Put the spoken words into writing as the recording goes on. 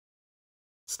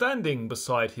Standing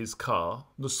beside his car,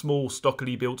 the small,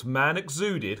 stockily built man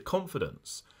exuded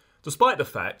confidence, despite the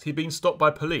fact he'd been stopped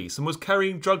by police and was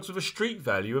carrying drugs with a street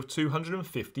value of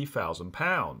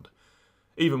 £250,000.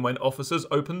 Even when officers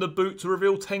opened the boot to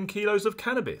reveal 10 kilos of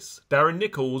cannabis, Darren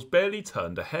Nichols barely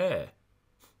turned a hair.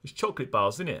 "It's chocolate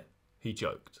bars, innit?" he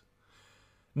joked.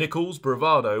 Nichols'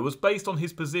 bravado was based on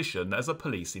his position as a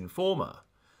police informer.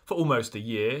 For almost a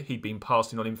year, he'd been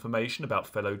passing on information about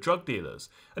fellow drug dealers,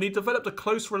 and he'd developed a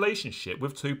close relationship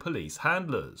with two police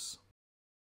handlers.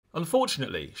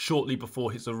 Unfortunately, shortly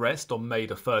before his arrest on May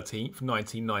 13th,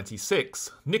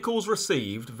 1996, Nichols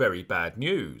received very bad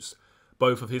news.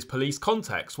 Both of his police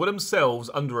contacts were themselves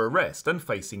under arrest and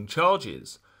facing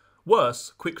charges.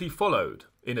 Worse quickly followed.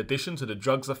 In addition to the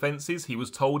drugs offences, he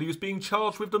was told he was being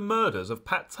charged with the murders of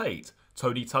Pat Tate,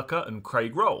 Tony Tucker and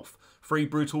Craig Rolfe, three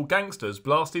brutal gangsters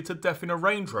blasted to death in a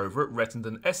Range Rover at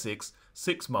Rettendon, Essex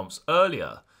 6 months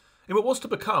earlier, in what was to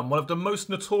become one of the most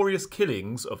notorious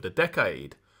killings of the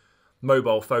decade.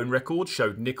 Mobile phone records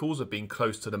showed Nichols had been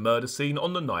close to the murder scene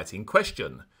on the night in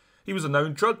question. He was a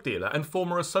known drug dealer and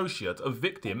former associate of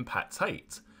victim Pat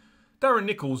Tate. Darren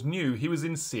Nichols knew he was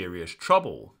in serious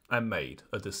trouble and made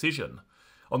a decision.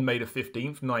 On May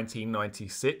 15th,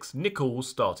 1996, Nichols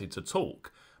started to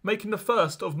talk, making the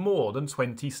first of more than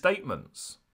 20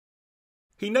 statements.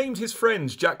 He named his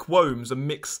friends Jack Womes and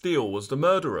Mick Steele as the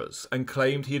murderers and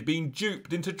claimed he had been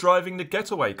duped into driving the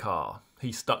getaway car.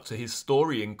 He stuck to his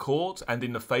story in court, and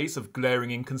in the face of glaring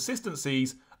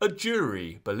inconsistencies, a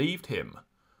jury believed him.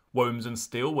 Womes and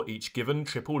Steele were each given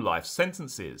triple life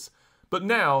sentences, but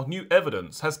now new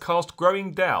evidence has cast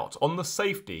growing doubt on the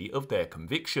safety of their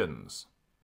convictions.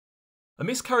 A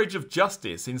miscarriage of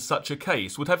justice in such a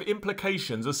case would have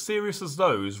implications as serious as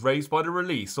those raised by the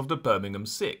release of the Birmingham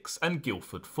 6 and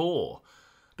Guildford 4.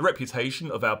 The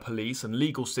reputation of our police and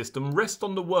legal system rests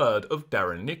on the word of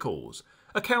Darren Nichols,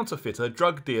 a counterfeiter,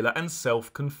 drug dealer and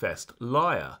self-confessed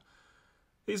liar.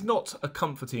 It is not a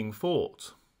comforting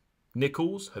thought.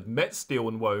 Nichols had met Steele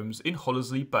and Womes in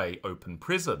Hollesley Bay Open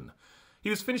Prison. He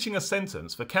was finishing a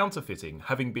sentence for counterfeiting,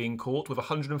 having been caught with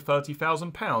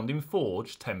 £130,000 in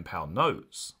forged £10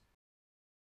 notes.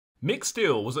 Mick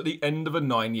Steele was at the end of a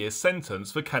 9-year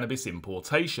sentence for cannabis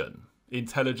importation.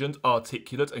 Intelligent,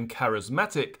 articulate and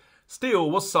charismatic,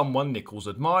 Steele was someone Nichols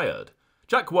admired.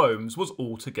 Jack Womes was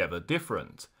altogether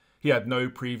different. He had no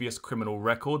previous criminal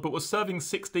record but was serving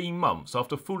 16 months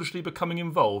after foolishly becoming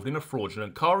involved in a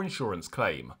fraudulent car insurance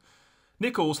claim.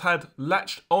 Nichols had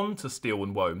latched on to Steele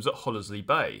and Womes at Hollesley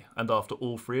Bay, and after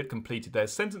all three had completed their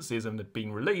sentences and had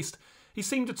been released, he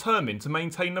seemed determined to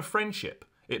maintain the friendship.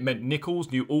 It meant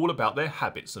Nichols knew all about their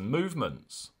habits and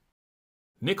movements.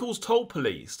 Nichols told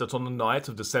police that on the night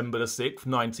of December 6,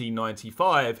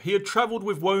 1995, he had travelled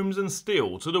with Womes and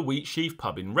Steele to the Wheatsheaf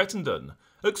pub in Rettendon,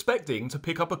 expecting to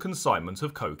pick up a consignment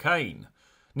of cocaine.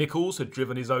 Nichols had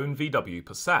driven his own VW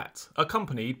Passat,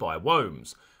 accompanied by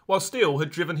Womes, while Steele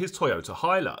had driven his Toyota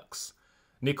Hilux.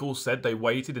 Nichols said they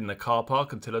waited in the car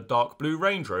park until a dark blue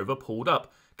Range Rover pulled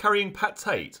up, carrying Pat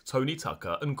Tate, Tony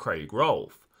Tucker and Craig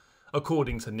Rolfe.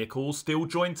 According to Nichols, Steele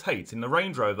joined Tate in the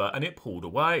Range Rover and it pulled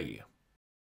away.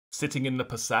 Sitting in the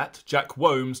Passat, Jack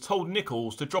Womes told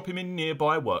Nichols to drop him in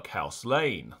nearby Workhouse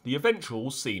Lane, the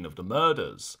eventual scene of the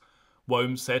murders.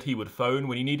 Womes said he would phone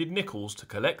when he needed Nichols to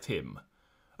collect him.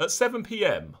 At 7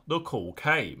 p.m, the call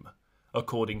came.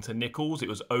 According to Nichols, it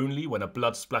was only when a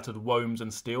blood-splattered Womes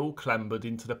and Steele clambered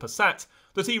into the Passat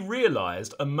that he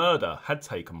realised a murder had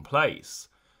taken place.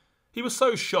 He was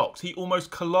so shocked he almost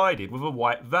collided with a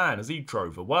white van as he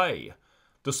drove away.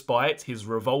 Despite his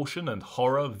revulsion and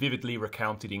horror vividly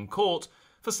recounted in court,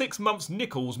 for 6 months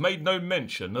Nichols made no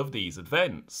mention of these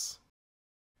events.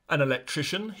 An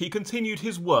electrician, he continued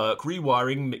his work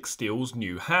rewiring Mick Steele's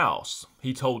new house.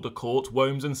 He told the court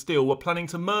Womes and Steele were planning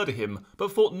to murder him,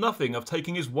 but thought nothing of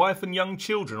taking his wife and young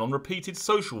children on repeated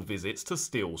social visits to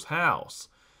Steele's house.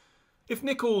 If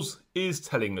Nichols is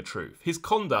telling the truth, his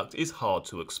conduct is hard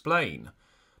to explain.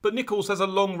 But Nichols has a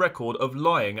long record of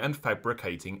lying and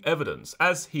fabricating evidence,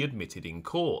 as he admitted in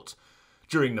court.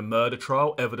 During the murder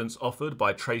trial, evidence offered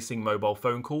by tracing mobile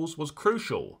phone calls was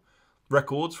crucial.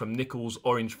 Records from Nichols'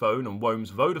 Orange phone and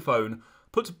Womes' Vodafone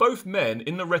put both men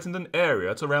in the Rettendon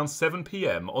area at around 7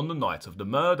 p.m. on the night of the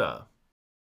murder.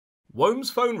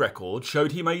 Womes' phone record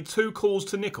showed he made 2 calls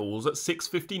to Nichols at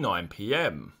 6:59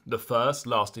 p.m. The first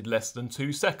lasted less than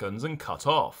 2 seconds and cut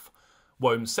off.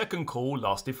 Womes' second call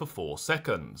lasted for 4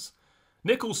 seconds.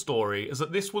 Nichols' story is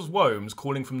that this was Womes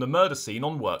calling from the murder scene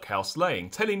on Workhouse Lane,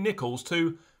 telling Nichols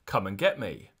to come and get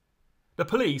me. The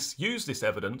police used this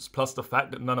evidence, plus the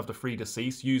fact that none of the three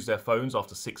deceased used their phones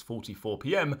after 6:44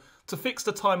 p.m, to fix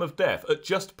the time of death at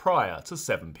just prior to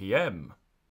 7 p.m.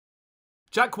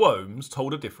 Jack Womes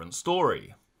told a different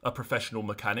story. A professional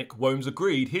mechanic, Womes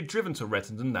agreed he'd driven to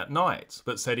Rettendon that night,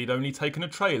 but said he'd only taken a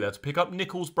trailer to pick up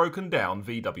Nichols' broken down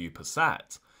VW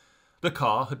Passat. The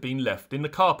car had been left in the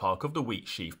car park of the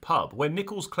Wheatsheaf pub, where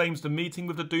Nichols claims the meeting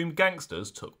with the doomed gangsters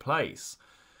took place.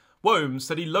 Womes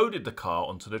said he loaded the car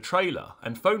onto the trailer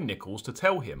and phoned Nichols to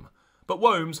tell him, but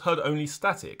Womes heard only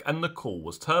static and the call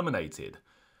was terminated.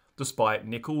 Despite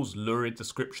Nichols' lurid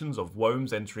descriptions of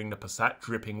Womes entering the Passat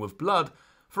dripping with blood,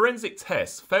 forensic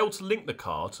tests failed to link the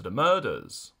car to the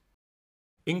murders.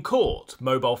 In court,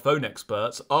 mobile phone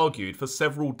experts argued for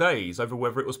several days over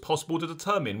whether it was possible to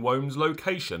determine Womes'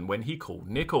 location when he called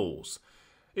Nichols.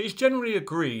 It is generally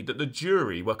agreed that the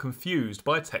jury were confused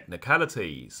by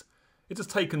technicalities. It has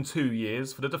taken 2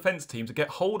 years for the defence team to get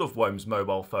hold of Womes'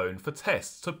 mobile phone for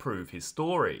tests to prove his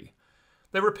story.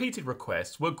 Their repeated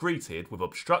requests were greeted with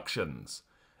obstructions.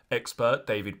 Expert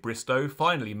David Bristow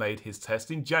finally made his test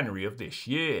in January of this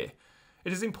year.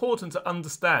 It is important to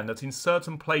understand that in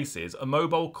certain places a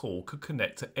mobile call could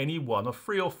connect to any one of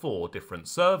 3 or 4 different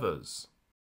servers.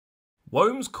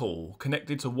 Womes' call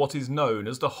connected to what is known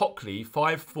as the Hockley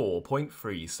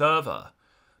 54.3 server.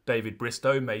 David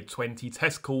Bristow made 20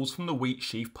 test calls from the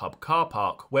Wheatsheaf pub car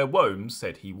park, where Womes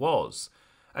said he was,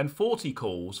 and 40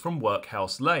 calls from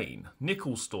Workhouse Lane,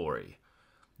 Nichols' story.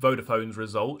 Vodafone's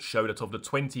results show that of the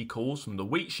 20 calls from the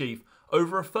Wheatsheaf,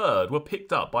 over a third were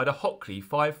picked up by the Hockley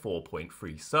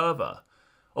 54.3 server.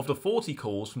 Of the 40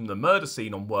 calls from the murder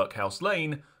scene on Workhouse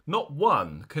Lane, not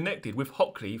one connected with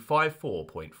Hockley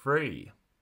 54.3.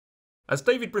 As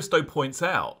David Bristow points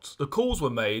out, the calls were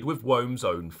made with Womes'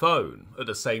 own phone, at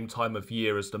the same time of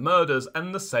year as the murders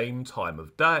and the same time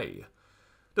of day.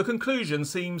 The conclusion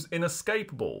seems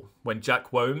inescapable. When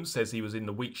Jack Womes says he was in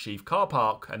the Wheatsheaf car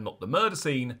park and not the murder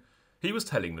scene, he was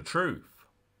telling the truth.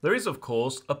 There is, of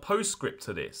course, a postscript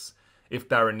to this. If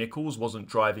Darren Nichols wasn't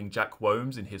driving Jack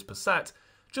Womes in his Passat,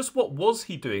 just what was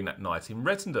he doing that night in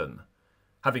Rettendon?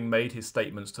 Having made his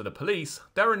statements to the police,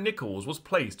 Darren Nichols was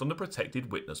placed on the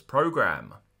Protected Witness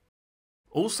Programme.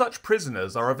 All such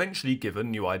prisoners are eventually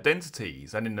given new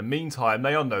identities, and in the meantime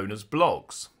they are known as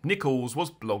blogs. Nichols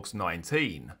was Blogs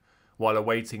 19. While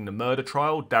awaiting the murder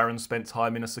trial, Darren spent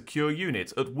time in a secure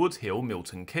unit at Woodhill,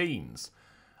 Milton Keynes.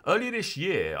 Earlier this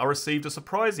year, I received a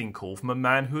surprising call from a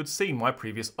man who had seen my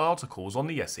previous articles on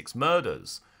the Essex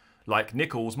murders. Like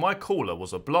Nichols, my caller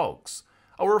was a Blogs.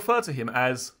 I will refer to him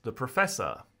as the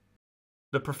Professor.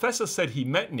 The Professor said he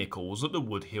met Nichols at the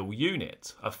Woodhill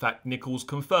unit, a fact Nichols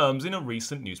confirms in a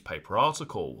recent newspaper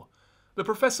article. The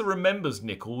Professor remembers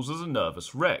Nichols as a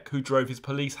nervous wreck who drove his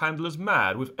police handlers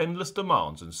mad with endless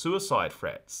demands and suicide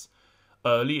threats.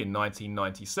 Early in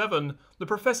 1997, the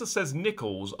Professor says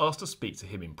Nichols asked to speak to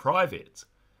him in private.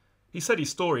 He said his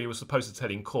story he was supposed to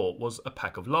tell in court was a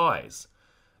pack of lies.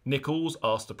 Nichols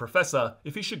asked the Professor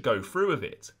if he should go through with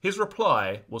it. His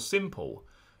reply was simple.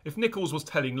 If Nichols was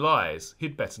telling lies,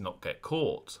 he'd better not get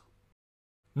caught.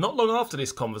 Not long after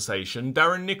this conversation,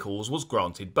 Darren Nichols was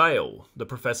granted bail. The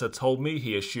Professor told me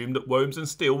he assumed that Womes and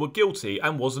Steele were guilty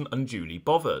and wasn't unduly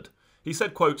bothered. He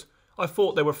said, quote, "I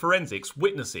thought there were forensics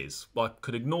witnesses. I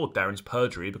could ignore Darren's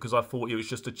perjury because I thought it was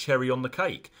just a cherry on the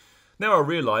cake. Now I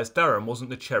realise Darren wasn't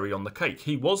the cherry on the cake,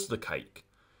 he was the cake."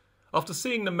 After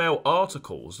seeing the Mail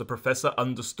articles, the Professor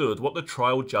understood what the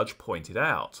trial judge pointed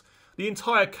out. The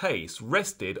entire case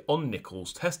rested on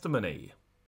Nichols' testimony.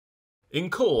 In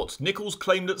court, Nichols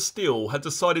claimed that Steele had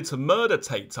decided to murder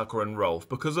Tate, Tucker and Rolfe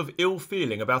because of ill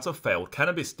feeling about a failed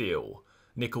cannabis deal.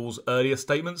 Nichols' earlier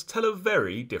statements tell a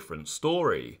very different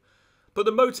story. But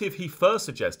the motive he first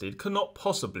suggested cannot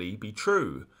possibly be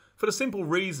true, for the simple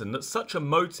reason that such a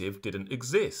motive didn't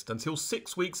exist until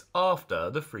 6 weeks after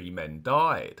the 3 men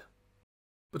died.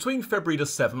 Between February the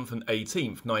 7th and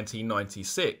 18th,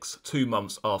 1996, 2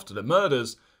 months after the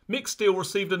murders, Mick Steele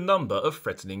received a number of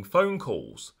threatening phone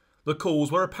calls. The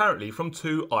calls were apparently from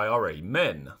 2 IRA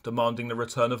men, demanding the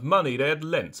return of money they had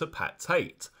lent to Pat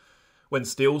Tate. When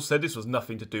Steele said this was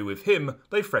nothing to do with him,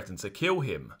 they threatened to kill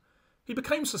him. He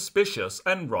became suspicious,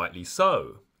 and rightly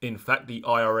so. In fact, the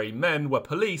IRA men were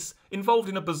police involved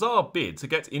in a bizarre bid to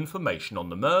get information on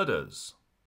the murders.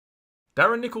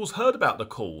 Darren Nichols heard about the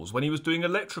calls when he was doing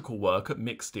electrical work at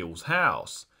Mick Steele's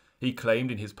house. He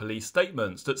claimed in his police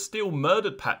statements that Steele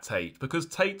murdered Pat Tate because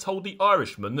Tate told the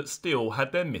Irishman that Steele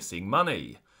had their missing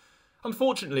money.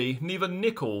 Unfortunately, neither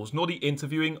Nichols nor the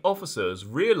interviewing officers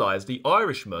realised the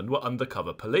Irishmen were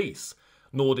undercover police,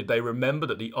 nor did they remember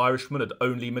that the Irishman had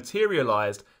only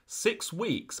materialised 6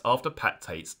 weeks after Pat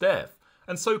Tate's death,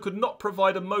 and so could not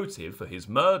provide a motive for his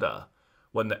murder.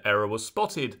 When the error was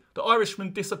spotted, the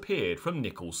Irishman disappeared from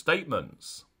Nichols'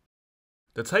 statements.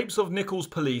 The tapes of Nichols'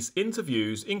 police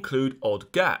interviews include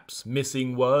odd gaps,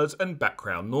 missing words and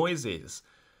background noises.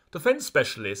 Defence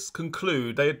specialists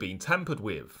conclude they had been tampered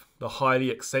with. The highly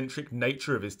eccentric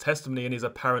nature of his testimony and his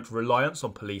apparent reliance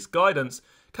on police guidance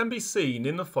can be seen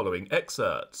in the following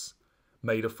excerpts.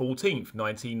 May the 14th,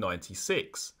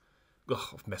 1996. Ugh,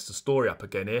 I've messed the story up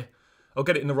again here. I'll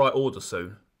get it in the right order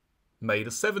soon. May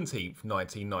the 17th,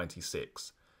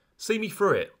 1996. See me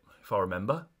through it, if I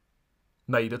remember.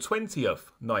 May the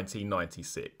 20th,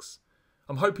 1996.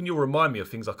 I'm hoping you'll remind me of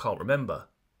things I can't remember.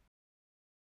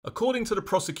 According to the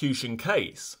prosecution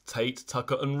case, Tate,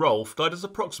 Tucker and Rolfe died at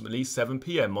approximately 7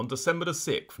 p.m. on December the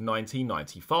 6th,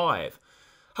 1995.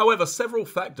 However, several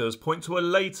factors point to a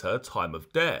later time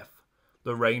of death.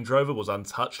 The Range Rover was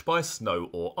untouched by snow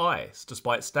or ice,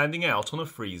 despite standing out on a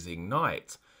freezing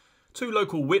night. 2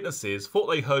 local witnesses thought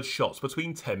they heard shots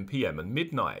between 10 p.m. and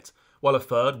midnight, while a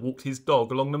third walked his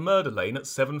dog along the murder lane at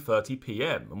 7:30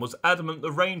 p.m. and was adamant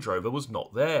the Range Rover was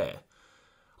not there.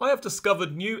 I have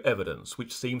discovered new evidence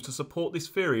which seems to support this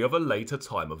theory of a later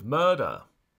time of murder.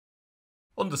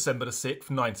 On December the 6th,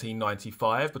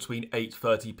 1995, between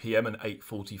 8:30 p.m. and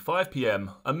 8:45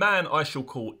 p.m, a man I shall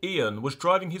call Ian was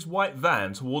driving his white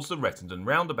van towards the Rettendon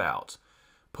roundabout.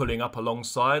 Pulling up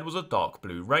alongside was a dark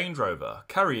blue Range Rover,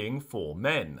 carrying 4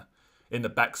 men. In the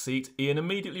back seat, Ian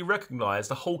immediately recognised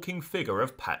the hulking figure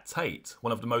of Pat Tate,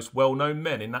 one of the most well-known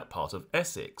men in that part of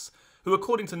Essex, who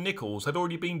according to Nichols had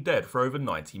already been dead for over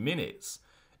 90 minutes.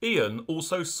 Ian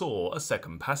also saw a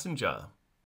second passenger.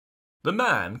 The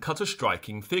man cut a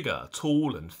striking figure,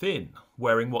 tall and thin,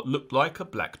 wearing what looked like a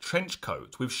black trench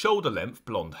coat with shoulder-length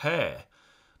blonde hair.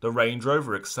 The Range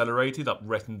Rover accelerated up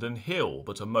Rettendon Hill,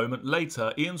 but a moment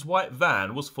later Ian's white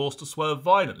van was forced to swerve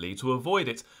violently to avoid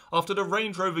it after the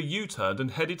Range Rover U-turned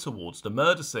and headed towards the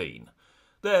murder scene.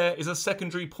 There is a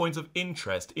secondary point of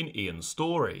interest in Ian's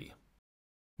story.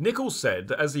 Nichols said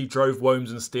that as he drove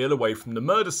Wombs and Steele away from the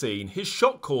murder scene, his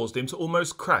shock caused him to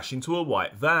almost crash into a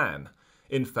white van.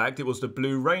 In fact, it was the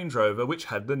blue Range Rover which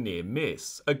had the near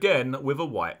miss, again with a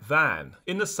white van,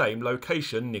 in the same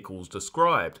location Nichols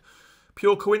described.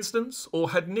 Pure coincidence,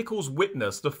 or had Nichols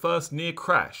witnessed the first near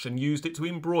crash and used it to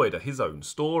embroider his own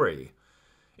story?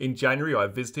 In January I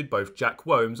visited both Jack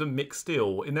Wombs and Mick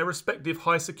Steele in their respective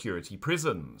high security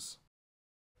prisons.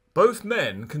 Both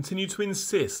men continue to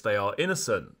insist they are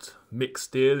innocent. Mick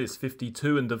Steele is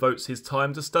 52 and devotes his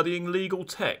time to studying legal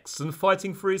texts and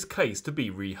fighting for his case to be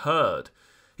reheard.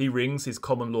 He rings his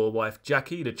common law wife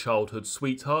Jackie, the childhood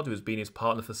sweetheart who has been his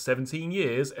partner for 17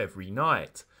 years, every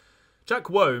night. Jack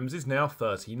Wombs is now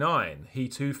 39. He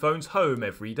too phones home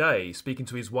every day, speaking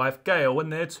to his wife Gail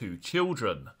and their 2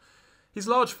 children. His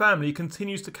large family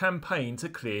continues to campaign to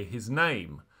clear his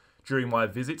name. During my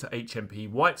visit to HMP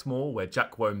Whitemoor, where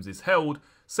Jack Wombs is held,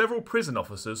 several prison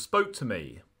officers spoke to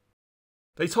me.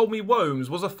 They told me Wombs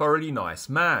was a thoroughly nice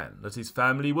man, that his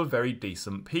family were very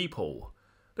decent people.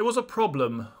 There was a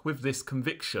problem with this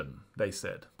conviction, they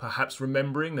said, perhaps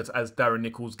remembering that as Darren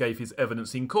Nichols gave his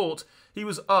evidence in court, he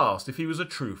was asked if he was a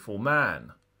truthful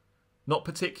man. Not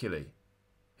particularly,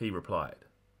 he replied.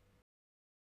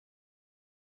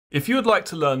 If you would like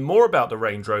to learn more about the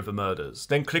Range Rover murders,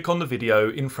 then click on the video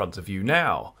in front of you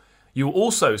now. You will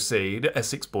also see the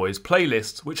Essex Boys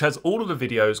playlist, which has all of the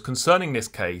videos concerning this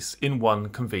case in one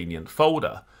convenient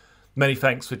folder. Many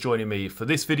thanks for joining me for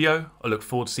this video. I look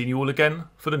forward to seeing you all again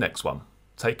for the next one.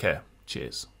 Take care.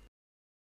 Cheers.